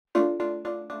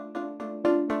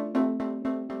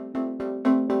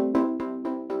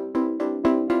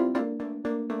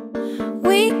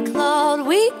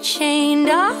we chained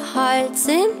our hearts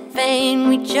in vain.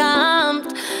 We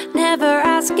jumped, never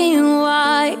asking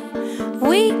why.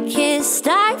 We kissed,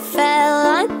 I fell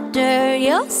under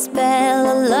your spell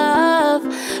of love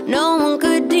no one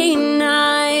could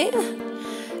deny.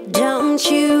 Don't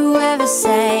you ever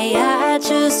say I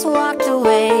just walked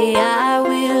away. I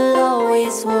will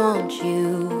always want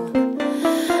you.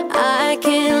 I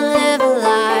can't live a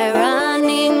lie,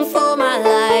 running for my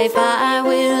life. I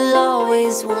will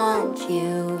always want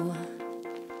you.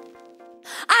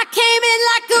 I came in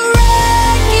like a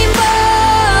wrecking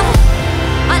ball.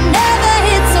 I never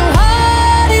hit so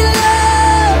hard in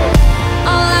love.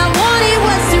 All I wanted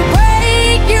was to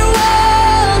break your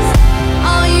walls.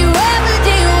 All you ever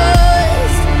did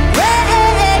was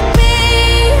wreck me.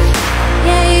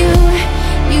 Yeah,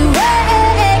 you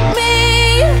wrecked me.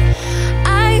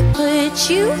 I put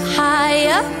you high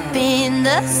up in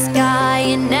the sky,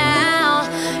 and now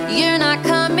you're not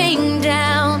coming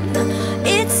down.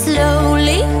 It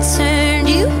slowly turned,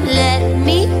 you let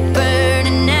me burn,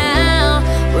 and now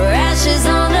we're ashes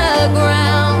on the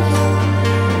ground.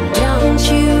 Don't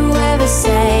you ever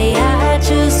say I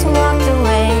just walked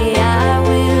away. I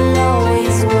will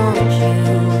always want you.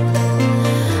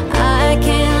 I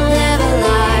can't live a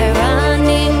lie,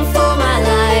 running for my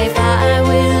life. I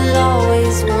will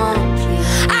always want you.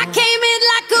 I came in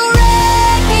like a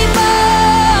wrecking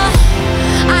ball.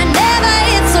 I never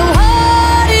hit so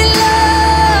hard in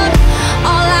love.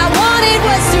 All I wanted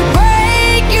was to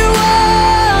break your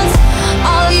walls.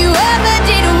 All you ever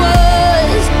did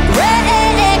was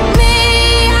wreck me.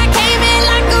 I came in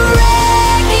like a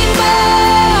wrecking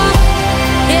ball.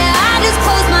 Yeah, I just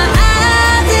closed my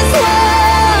eyes and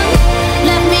swung.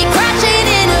 Left me crashing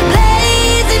in a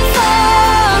blazing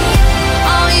fall.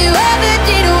 All you ever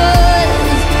did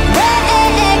was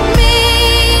wreck me.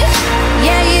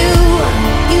 Yeah,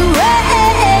 you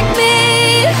wrecked me.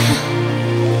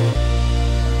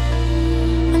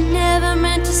 I never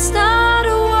meant to start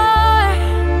a war.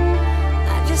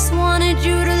 I just wanted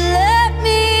you to let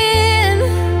me in.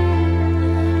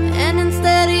 And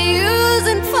instead of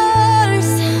using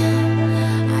force,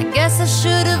 I guess I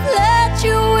should have let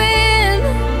you in.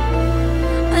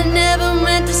 I never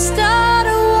meant to start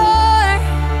a war.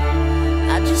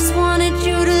 I just wanted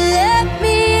you to let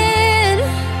me in.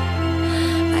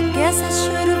 I guess I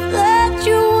should have let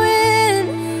you in.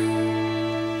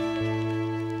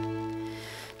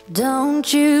 Don't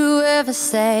you ever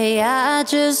say I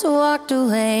just walked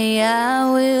away. I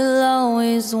will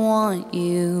always want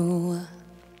you.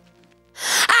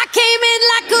 I came in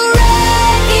like a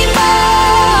wrecking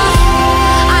ball.